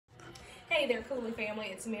Hey there, Cooleys family.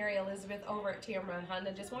 It's Mary Elizabeth over at Tameron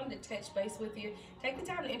Honda. Just wanted to touch base with you. Take the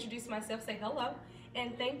time to introduce myself, say hello,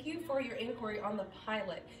 and thank you for your inquiry on the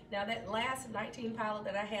Pilot. Now, that last 19 Pilot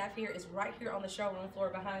that I have here is right here on the showroom floor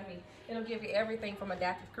behind me. It'll give you everything from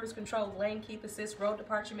adaptive cruise control, lane keep assist, road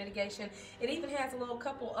departure mitigation. It even has a little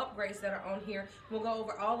couple upgrades that are on here. We'll go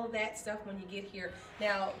over all of that stuff when you get here.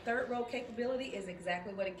 Now, third row capability is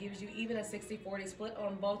exactly what it gives you, even a 60-40 split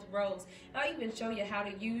on both rows. I'll even show you how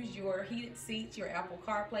to use your heated seats, your Apple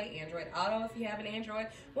CarPlay, Android Auto if you have an Android.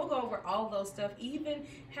 We'll go over all those stuff, even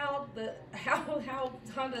how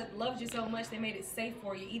Honda loves you so much they made it safe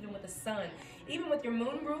for you, even with the sun. Even with your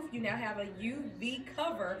moonroof, you now have a UV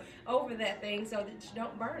cover over that thing so that you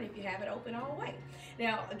don't burn if you have it open all the way.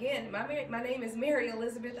 Now, again, my name is Mary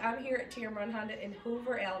Elizabeth. I'm here at Tameron Honda in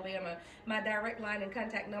Hoover, Alabama. My direct line and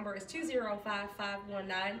contact number is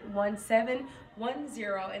 205-519-1710.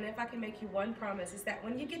 And if I can make you one promise, is that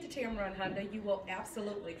when you get to Tameron Honda, you will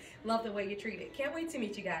absolutely love the way you're treated. Can't wait to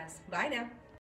meet you guys. Bye now.